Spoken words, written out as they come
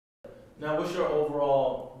Now, what's your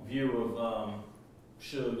overall view of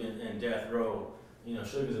Suge and Death Row? You know,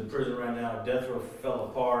 Suge is in prison right now. Death Row fell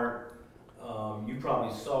apart. You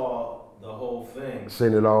probably saw the whole thing.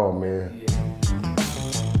 Seen it all, man. Yeah.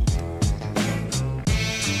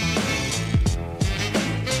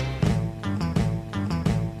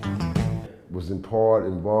 Was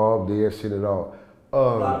involved there, seen it all. A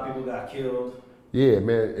lot of people got killed. Yeah,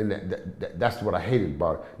 man, and that's what I hated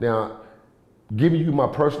about it. Now, giving you my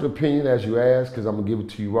personal opinion as you asked, because I'm gonna give it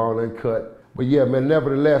to you raw and uncut. But yeah, man,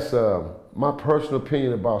 nevertheless, my personal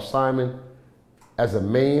opinion about Simon as a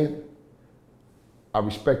man, I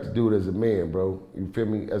respect the dude as a man, bro. You feel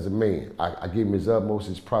me? As a man. I give him his utmost,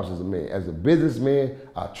 his props as a man. As a businessman,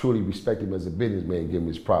 I truly respect him as a businessman, give him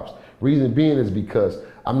his props. Reason being is because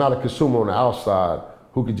I'm not a consumer on the outside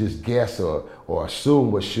who could just guess or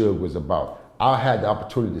assume what Suge was about. I had the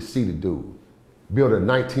opportunity to see the dude, build a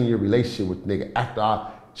 19-year relationship with the nigga. After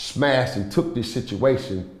I smashed and took this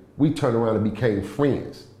situation, we turned around and became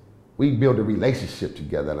friends. We built a relationship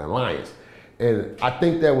together, an alliance. And I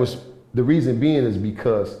think that was, the reason being is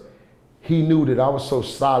because he knew that I was so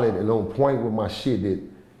solid and on point with my shit that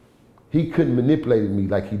he couldn't manipulate me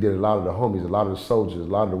like he did a lot of the homies, a lot of the soldiers, a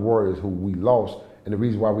lot of the warriors who we lost. And the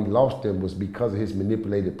reason why we lost them was because of his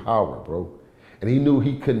manipulated power, bro. And he knew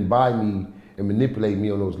he couldn't buy me and manipulate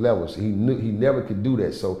me on those levels. He knew he never could do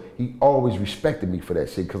that. So he always respected me for that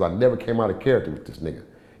shit because I never came out of character with this nigga.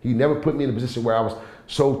 He never put me in a position where I was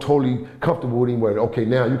so totally comfortable with him where, okay,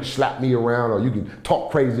 now you can slap me around or you can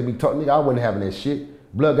talk crazy to me. Nigga, I wasn't having that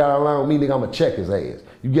shit. Blood got out of line with me, nigga, I'ma check his ass.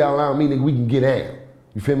 You get out of line with me, nigga, we can get down.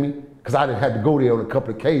 You feel me? Because I didn't have to go there on a couple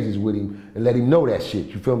of occasions with him and let him know that shit.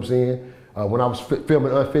 You feel what I'm saying? When I was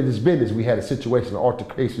filming Unfinished Business, we had a situation, an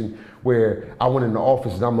altercation, where I went in the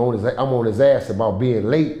office and I'm on his ass about being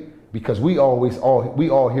late because we all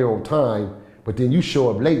here on time, but then you show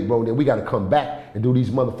up late, bro, then we gotta come back and do these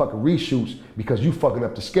motherfucking reshoots because you fucking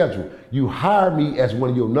up the schedule. You hired me as one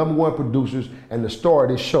of your #1 producers and the star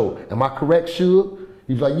of this show. Am I correct, Suge?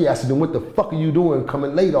 He was like, yeah. I said, then what the fuck are you doing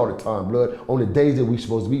coming late all the time, blood, on the days that we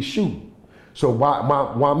supposed to be shooting? So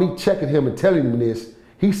while me checking him and telling him this,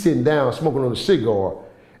 he's sitting down smoking on a cigar.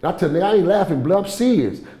 And I tell him, I ain't laughing, blood, I'm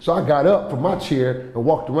serious. So I got up from my chair and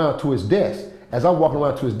walked around to his desk. As I'm walking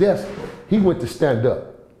around to his desk, he went to stand up.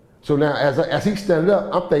 So now as he standing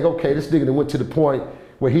up, I'm thinking, okay, this nigga done went to the point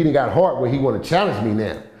where he done got heart where he want to challenge me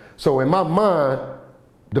now. So in my mind,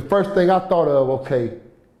 the first thing I thought of, okay,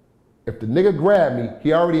 if the nigga grabbed me,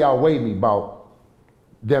 he already outweighed me about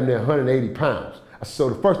damn near 180 pounds. So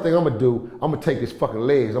the first thing I'm gonna do, I'm gonna take his fucking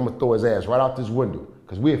legs, I'm gonna throw his ass right out this window,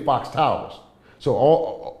 because we're at Fox Towers. So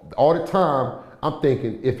all the time, I'm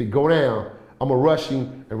thinking, if it go down, I'm gonna rush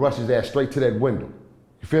him and rush his ass straight to that window.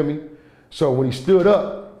 You feel me? So when he stood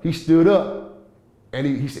up, and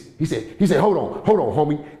he said, hold on,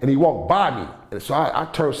 homie, and he walked by me. And so I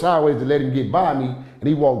turned sideways to let him get by me, and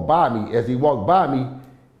he walked by me. As he walked by me,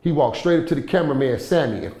 he walked straight up to the cameraman,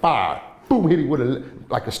 Sammy, and fired. Boom, hit him with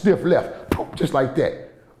like a stiff left, boom, just like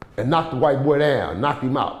that. And knocked the white boy down, knocked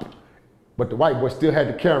him out. But the white boy still had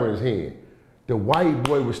the camera in his hand. The white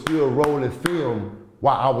boy was still rolling film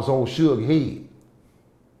while I was on Suge's head.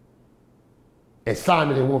 And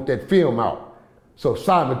Simon didn't want that film out. So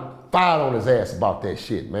Simon fired on his ass about that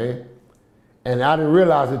shit, man. And I didn't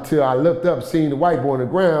realize until I looked up, seen the white boy on the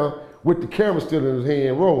ground with the camera still in his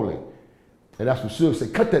hand rolling. And that's when Suge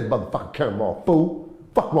said, cut that motherfucking camera off, fool.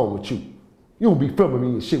 Fuck wrong with you? You don't be filming me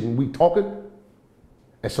and shit when we talking.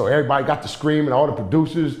 And so everybody got to screaming, all the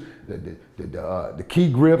producers, the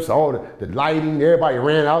key grips, all the lighting, everybody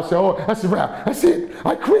ran out, said, oh, that's a wrap, that's it,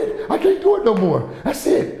 I quit, I can't do it no more, that's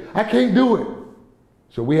it, I can't do it.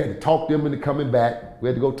 So we had to talk them into coming back. We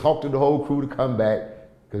had to go talk to the whole crew to come back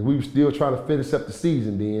because we were still trying to finish up the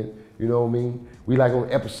season then, you know what I mean? We like on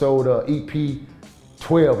episode EP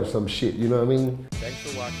 12 or some shit, you know what I mean? Thanks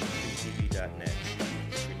for watching StreetTV.net.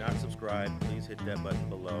 If you're not subscribed, please hit that button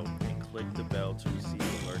below and click the bell to receive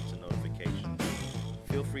alerts and notifications.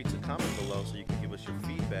 Feel free to comment below so you can give us your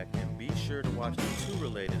feedback, and be sure to watch the 2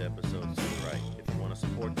 related episodes to the right. If you want to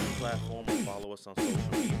support this platform or follow us on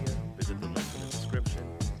social media, visit the link in the description.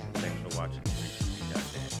 Thanks for watching.